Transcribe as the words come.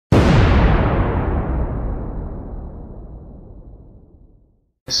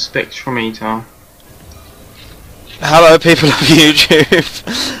spectrometer. Hello, people of YouTube.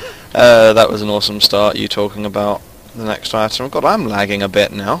 That was an awesome start. You talking about the next item? God, I'm lagging a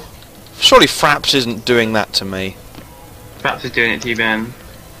bit now. Surely Fraps isn't doing that to me. Fraps is doing it to you, Ben.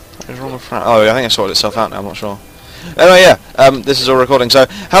 What is wrong with Fraps? Oh, I think it sorted itself out now. I'm not sure. Anyway, yeah. This is all recording. So,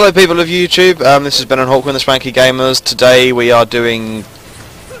 hello, people of YouTube. This has been on Hawkwind, TheSwankyGamers. Today we are doing,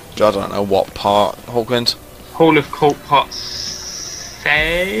 I don't know what part. Hawkwind. Hall of Court Part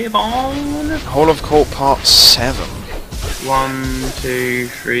 7. Hall of Court Part 7. 1, 2,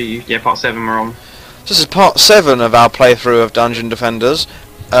 3. Yeah, Part 7 we're on. This is Part 7 of our playthrough of Dungeon Defenders.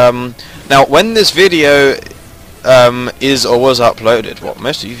 Now, when this video is or was uploaded, what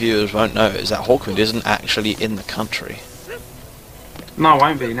most of you viewers won't know is that Hawkwind isn't actually in the country. No, it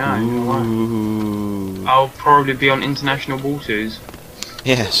won't be, no. It won't. I'll probably be on international waters.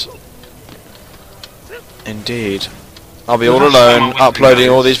 Yes. Indeed. I'll be all alone, uploading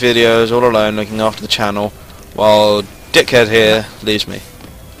all these videos, all alone, looking after the channel, while Dickhead here leaves me.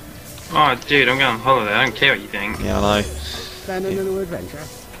 Oh, dude, I'm going on holiday. I don't care what you think. Yeah, I know. Plan a little adventure.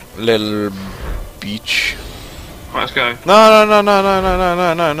 Little beach. Right, let's go. No.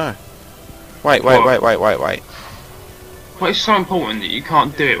 Wait. Well, it's so important that you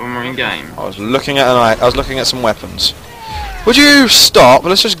can't do it when we're in game. I was looking at some weapons. Would you stop?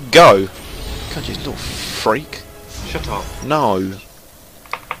 Let's just go. God, you little freak. Shut up. No.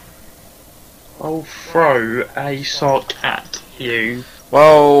 I'll throw a sock at you.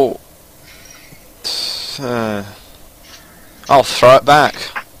 Well, I'll throw it back.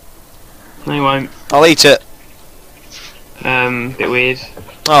 No, you won't. I'll eat it. Bit weird.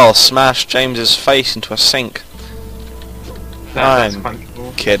 I'll smash James's face into a sink. That's I'm quite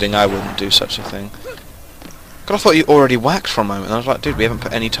cool. kidding, I wouldn't do such a thing. God, I thought you already whacked for a moment. I was like, dude, we haven't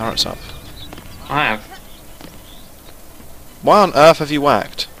put any turrets up. I have. Why on earth have you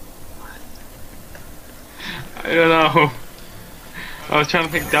whacked? I don't know. I was trying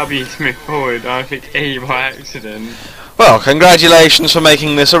to pick W to move forward. I clicked E by accident. Well, congratulations for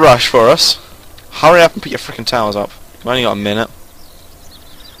making this a rush for us. Hurry up and put your frickin' towers up. We've only got a minute.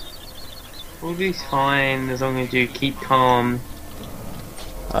 All be fine as long as you keep calm.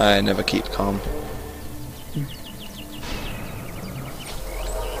 I never keep calm.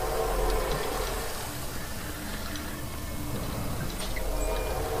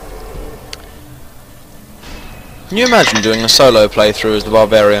 Can you imagine doing a solo playthrough as the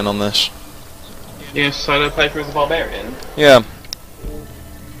barbarian on this? You know, solo playthrough as a barbarian? Yeah.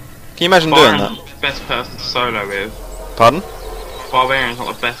 Can you imagine doing that? Not the best person to solo with. Pardon? Barbarian's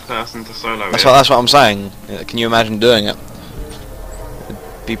not the best person to solo with. That's what I'm saying. Can you imagine doing it?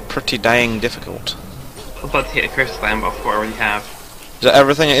 It'd be pretty dang difficult. I'd like to hit a crystal land, but I thought I already have. Is that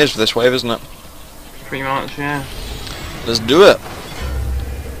everything it is for this wave, isn't it? Pretty much, yeah. Let's do it.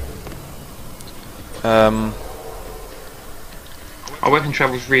 Our weapon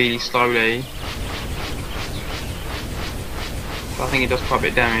travels really slowly. But I think it does quite a bit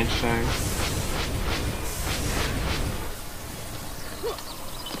of damage, so...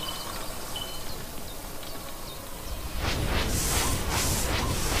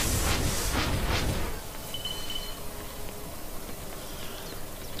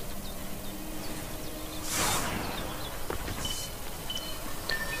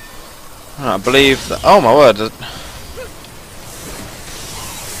 I believe that. Oh my word!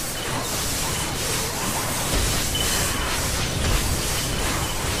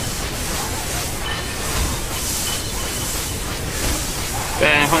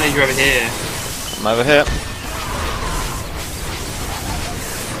 Ben, I need you over here. I'm over here.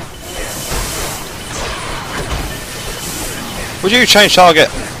 Would you change target?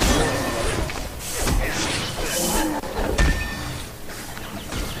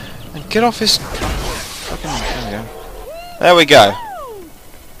 Get off his fucking... There we go.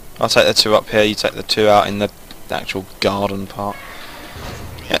 I'll take the two up here, you take the two out in the actual garden part.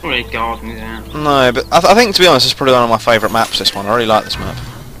 Yeah. Not really a garden, is it? No, but I think, to be honest, it's probably one of my favourite maps, this one. I really like this map.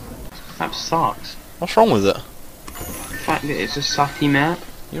 That sucks. What's wrong with it? The fact that it's a sucky map.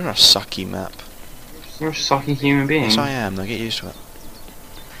 You're a sucky map. You're a sucky human being. Yes, I am, though. Get used to it.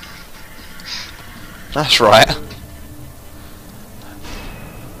 That's right.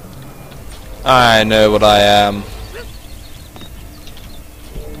 I know what I am.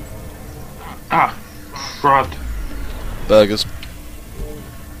 Ah, crud. Burgers.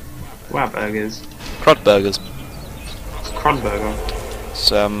 What burgers? Crud burgers. It's a crud burger. It's,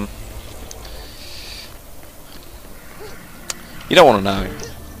 you don't want to know.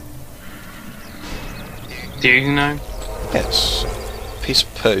 Do you know? It's a piece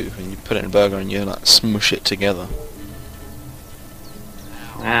of poo, and you put it in a burger and you like smush it together.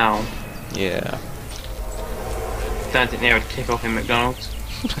 Ow. Yeah. Don't think they would kick off in McDonald's.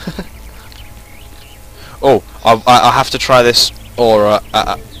 Oh, I have to try this aura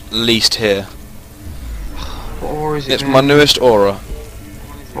at least here. What aura is it? It's my newest aura.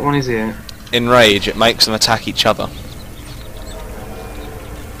 What one is it? Enrage. It makes them attack each other.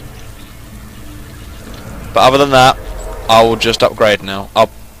 But other than that, I will just upgrade now.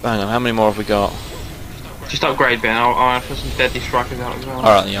 Hang on, how many more have we got? Just upgrade, Ben. I'll put some deadly strikers out as well.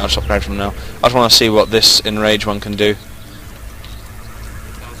 Alright, yeah, I'll just upgrade from now. I just want to see what this Enrage one can do.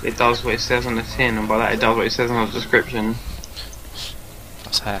 It does what it says on the tin, and by that it does what it says on the description.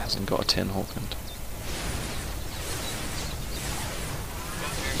 That's hair hasn't got a tin, Hawkwind.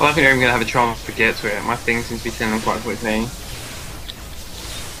 Well, I think I'm going to have a chance to get to it. My thing seems to be tinning quite quickly.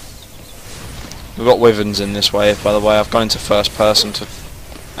 We've got wyverns in this wave, by the way. I've gone into first person to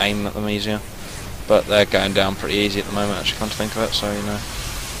aim at them easier. But they're going down pretty easy at the moment, actually, come to think of it, so you know.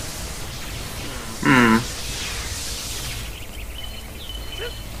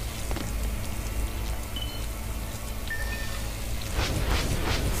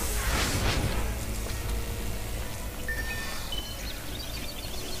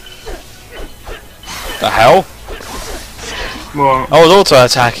 The hell? Well, I was auto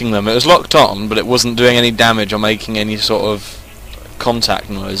attacking them. It was locked on, but it wasn't doing any damage or making any sort of contact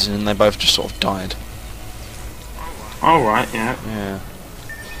noise, and they both just sort of died. alright, yeah. Yeah.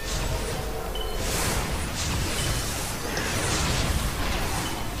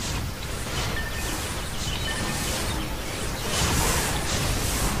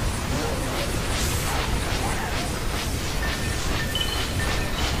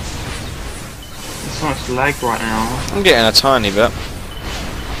 There's so much lag right now. I'm getting a tiny bit.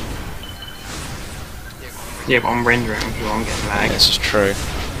 Yeah, but I'm rendering, so I'm getting lag. This is true.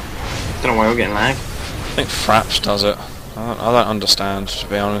 Don't know why you're getting lag. I think Fraps does it. I don't understand, to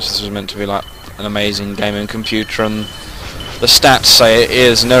be honest. This is meant to be like an amazing gaming computer, and the stats say it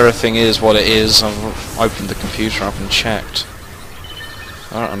is, and everything is what it is. I've opened the computer up and checked.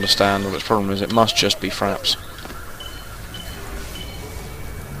 I don't understand what its problem is. It must just be Fraps.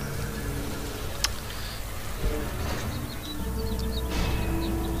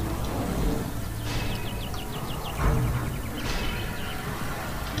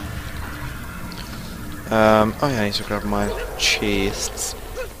 Oh yeah, I need to grab my chests.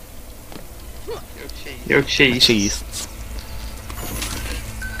 Your cheese. Chests.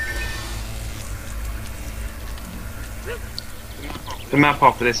 The map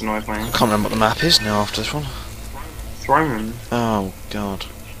after this annoys me. I can't remember what the map is now after this one. Throne. Oh god.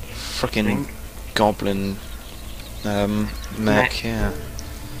 Frickin' goblin mech, yeah.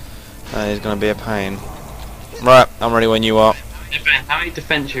 That is gonna be a pain. Right, I'm ready when you are. Hey Ben, how many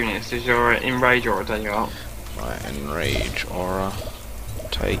defense units does your Enrage aura take up? Right, Enrage Aura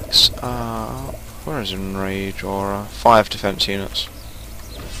takes up... Where is Enrage Aura? 5 defense units.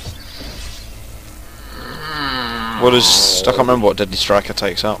 What is... I can't remember what Deadly Striker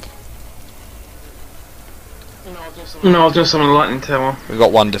takes up. No, I was going to summon a lightning tower. We've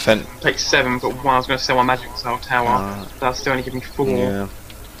got 1 defense. Takes 7, but one I was going to sell my magic missile tower. Alright. That'll still only give me 4. Yeah.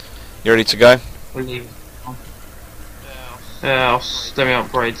 You ready to go? Let me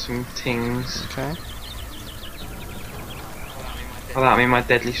upgrade some things. Okay. By that I mean my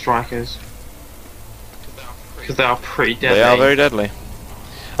deadly strikers. Because they are pretty deadly. They are very deadly.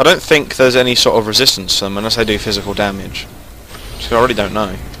 I don't think there's any sort of resistance to them unless they do physical damage. So I really don't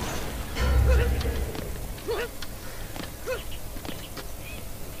know.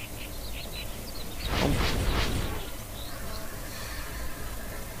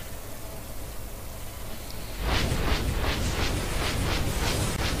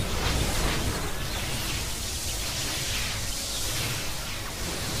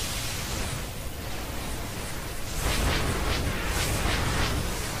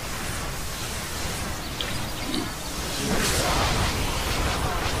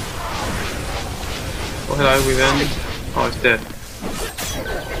 Oh, hello, we've ended. Oh, it's dead.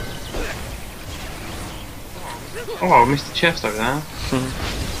 Oh, I missed the chest over there.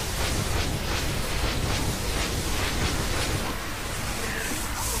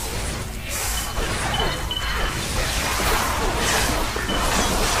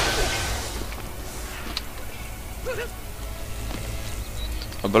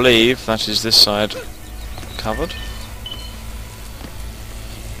 I believe that is this side covered.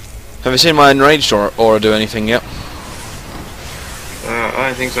 Have you seen my enraged aura do anything yet? I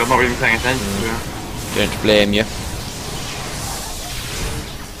don't think so. I've not really been paying attention to it. Don't blame you.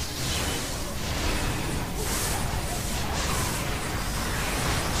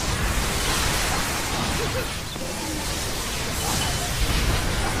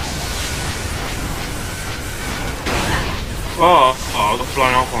 Oh, I got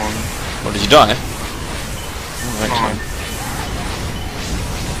blown up on. What, did you die? Oh, Fine. excellent.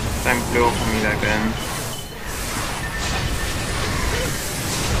 Don't blew up on me again.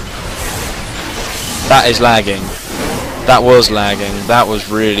 That is lagging. That was lagging. That was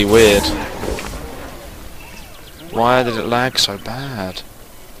really weird. Why did it lag so bad?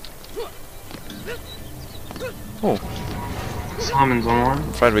 Oh, Simon's online. I'm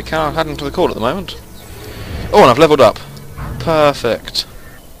afraid we can't head into the call at the moment. Oh, and I've leveled up. Perfect.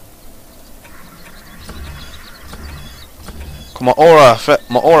 My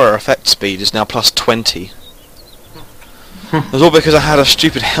aura effect speed is now plus 20. It was all because I had a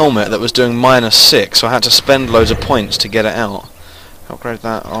stupid helmet that was doing -6, so I had to spend loads of points to get it out. Upgrade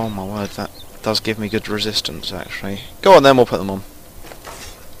that. Oh my word, that does give me good resistance actually. Go on then, we'll put them on.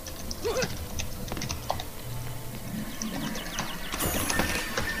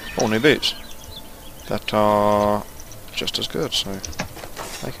 Oh, new boots. That are just as good, so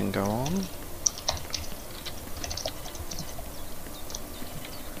they can go on.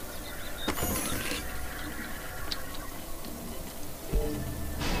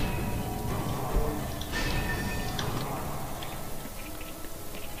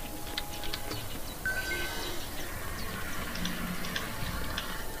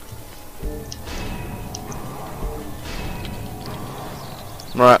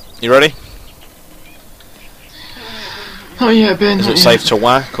 Right, you ready? Oh yeah, Ben. Is it safe to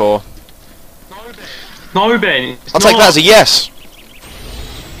whack or? No, Ben. I'll take that as a yes.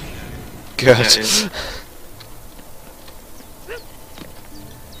 Good. Yeah, it is.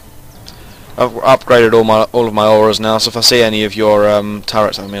 I've upgraded all of my auras now, so if I see any of your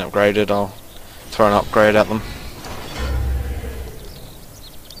turrets that have been upgraded, I'll throw an upgrade at them.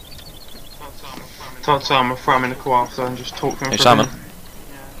 Todd Simon, throw him in the call after and just talk to him. Hey, for a Simon. bit.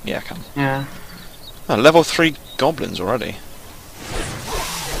 Yeah, I can. Yeah. Oh, level 3 goblins already.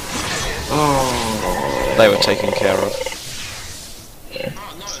 Oh. They were taken care of.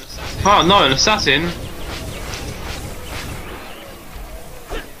 Oh no, an assassin.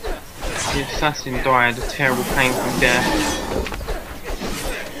 The assassin died a terrible, painful death.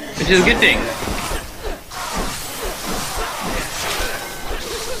 Which is a good thing.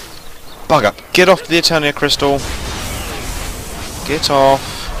 Bug up. Get off the Eternia crystal. Get off.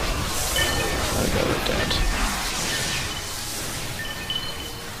 There we go, they're dead.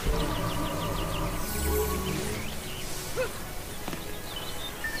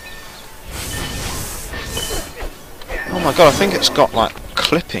 Oh my god, I think it's got like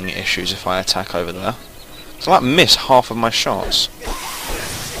clipping issues if I attack over there. So I like miss half of my shots.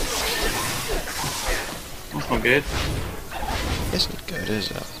 That's not good. Isn't good,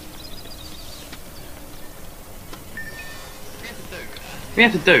 is it? What we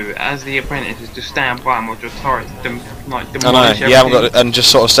have to do as the apprentice is just stand by and watch your turrets like I demolish know, you haven't everything. got and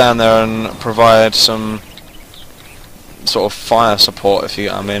just sort of stand there and provide some sort of fire support if you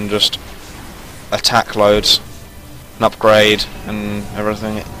get what I mean, just attack loads and upgrade and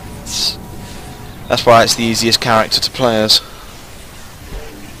everything. That's why it's the easiest character to play as.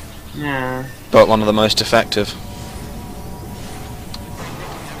 Yeah. But one of the most effective.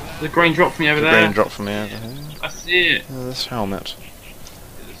 The green drop from me over The there. green drop from me over here. I see it. This helmet.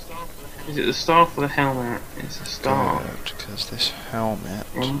 Is it the staff or the helmet? It's the staff. Good, because this helmet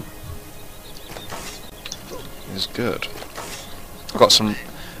is good. I've got some.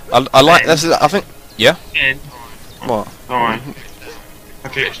 I like this. I think. Yeah. Ed. What? Alright. I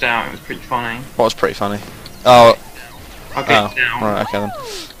glitched out, it was pretty funny. What was pretty funny? Oh. I glitched out. Right. Okay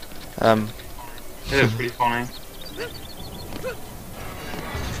then. It was pretty funny.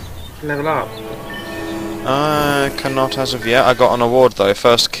 Level up. I cannot as of yet. I got an award though.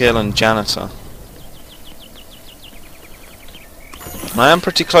 First kill and janitor. I am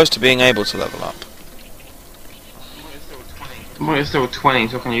pretty close to being able to level up. Well, it's still 20,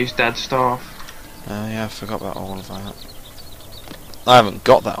 so I can use Dad's staff. Yeah, I forgot about all of that. I haven't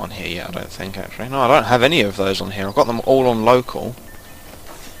got that on here yet, I don't think, actually. No, I don't have any of those on here. I've got them all on local.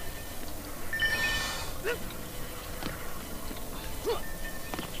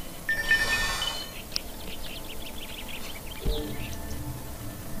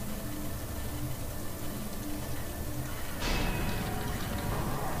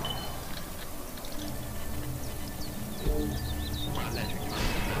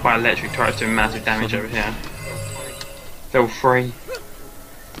 My electric turret's doing massive damage over here. Level 3.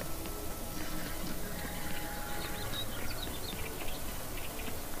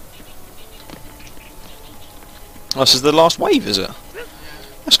 Oh, this is the last wave, is it?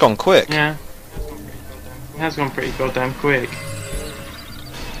 That's gone quick. Yeah. It has gone pretty goddamn quick.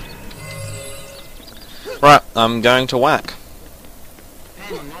 Right, I'm going to whack.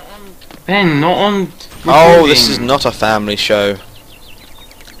 Ben, not on. Oh, this is not a family show.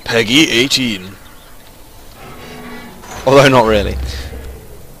 Peggy 18. Although not really.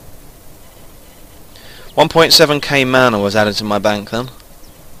 1.7k mana was added to my bank then.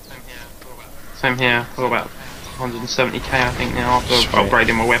 Same here. I've got about 170k I think now after Sweet.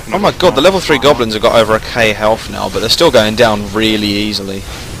 upgrading my weapon. Oh my god, the level 3 goblins have got over a k health now, but they're still going down really easily.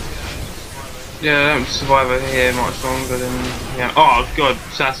 Yeah, I don't survive over here much longer than... Yeah. Oh god,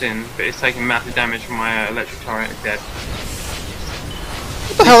 assassin, but it's taking massive damage from my electric turret, it's dead.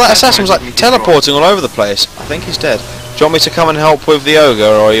 What the hell, that assassin was like teleporting all over the place. I think he's dead. Do you want me to come and help with the ogre,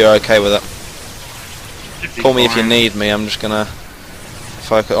 or are you okay with it? Call me if you need me, I'm just gonna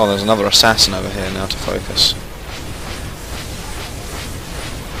focus... Oh, there's another assassin over here now to focus.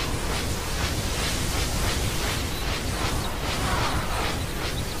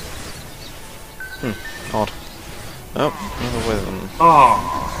 Odd. Oh, another wyvern.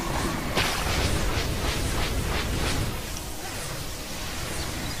 Oh.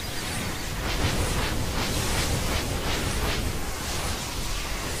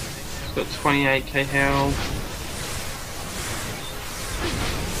 Got 28k health.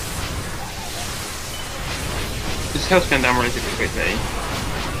 His health's going down relatively quickly.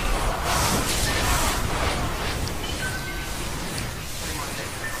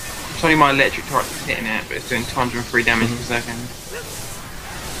 It's only my electric turret that's hitting it, but it's doing 203 damage per second.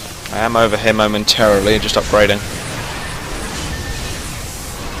 I am over here momentarily, just upgrading.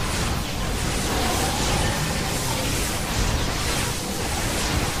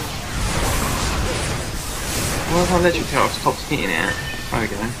 Why has my electric turret stopped hitting it? There we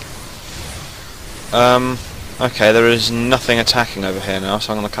go. Okay, there is nothing attacking over here now,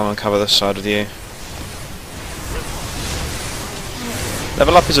 so I'm going to come and cover this side with you.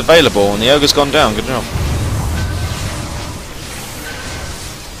 Level up is available, and the ogre's gone down, good job.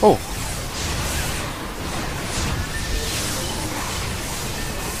 Oh.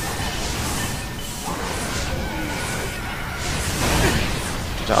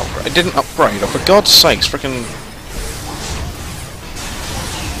 It didn't upgrade, oh, for God's sakes, frickin'...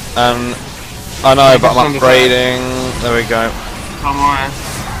 I know, but I'm upgrading. There we go. Come on.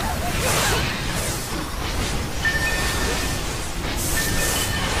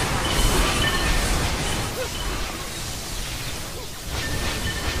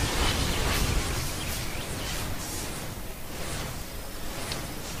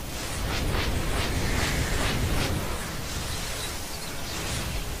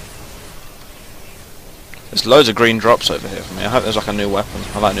 There's loads of green drops over here for me. I hope there's like a new weapon.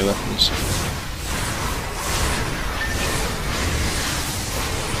 I like new weapons.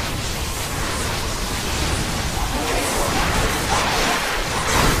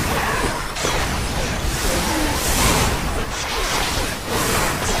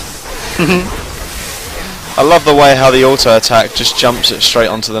 I love the way how the auto attack just jumps it straight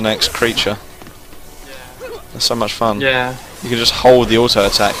onto the next creature. That's so much fun. Yeah. You can just hold the auto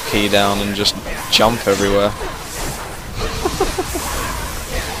attack key down and just jump everywhere.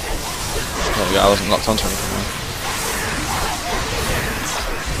 There we go, I wasn't locked onto anything.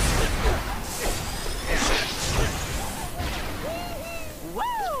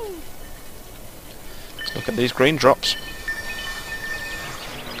 Let's look at these green drops.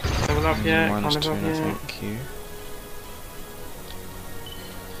 Level up yet? Minus Level 2, up yet? thank you.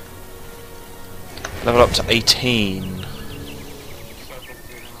 Level up to 18.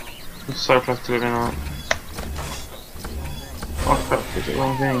 I'm so close to living up. Oh crap, did the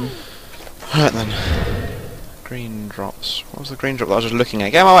wrong thing. Right then. Green drops. What was the green drop that I was just looking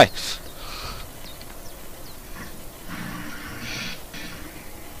at? Get out of my way!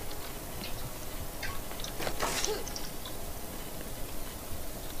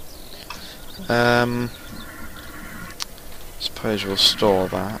 Suppose we'll store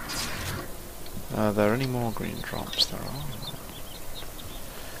that. Are there any more green drops? There are.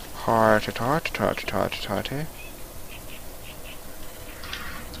 Hearty.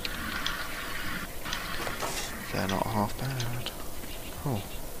 They're not half bad. Oh.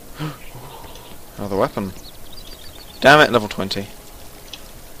 Another weapon. Damn it, level 20.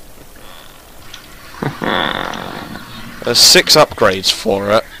 There's 6 upgrades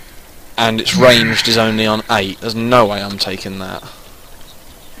for it, and its ranged is only on 8. There's no way I'm taking that.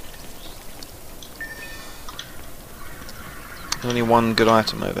 Only one good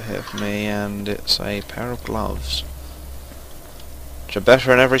item over here for me, and it's a pair of gloves. Which are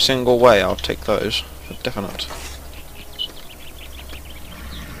better in every single way. I'll take those, for definite.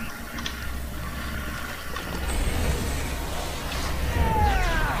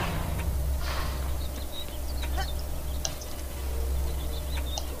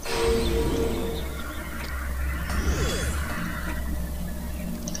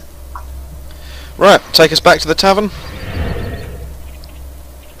 Right, take us back to the tavern.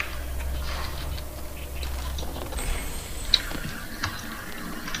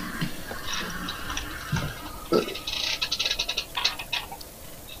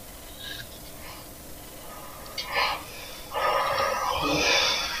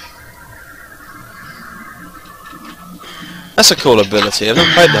 That's a cool ability. I've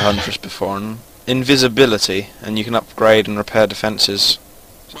never played the Huntress before. And invisibility, and you can upgrade and repair defences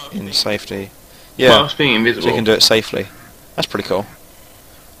in safety. Yeah, Whilst being invisible. so you can do it safely. That's pretty cool.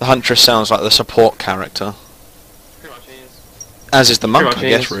 The Huntress sounds like the support character. Pretty much is. As is the monk, much I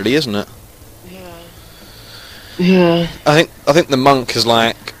guess, is. really, isn't it? Yeah. I think the monk is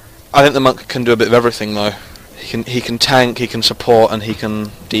like. I think the monk can do a bit of everything though. He can tank, he can support, and he can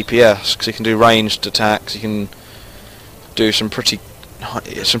DPS because he can do ranged attacks. He can do some pretty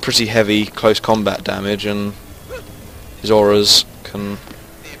heavy close combat damage, and his auras can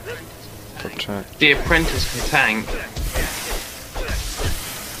protect. The apprentice can tank.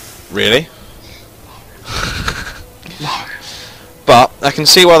 Really? But I can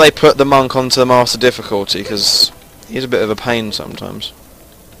see why they put the monk onto the master difficulty, because he's a bit of a pain sometimes.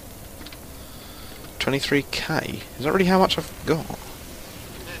 23k? Is that really how much I've got?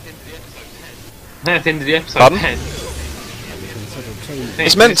 At the end of the episode. Pardon? Ben.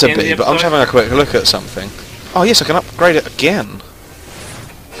 It's meant to be, but I'm just having a quick look at something. Oh yes, I can upgrade it again.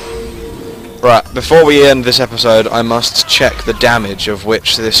 Right, before we end this episode, I must check the damage of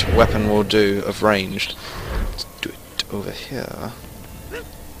which this weapon will do of ranged. Let's do it over here.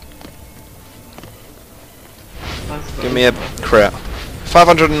 Give me a crit.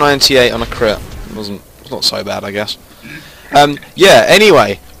 598 on a crit. It's not so bad, I guess. Yeah,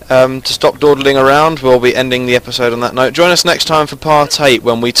 anyway, to stop dawdling around, we'll be ending the episode on that note. Join us next time for part 8,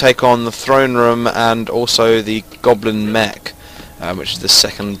 when we take on the throne room and also the goblin mech, which is the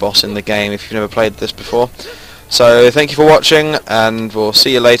second boss in the game if you've never played this before. So thank you for watching, and we'll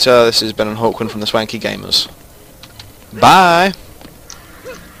see you later. This is Ben and Hawkwind from TheSwankyGamers. Bye!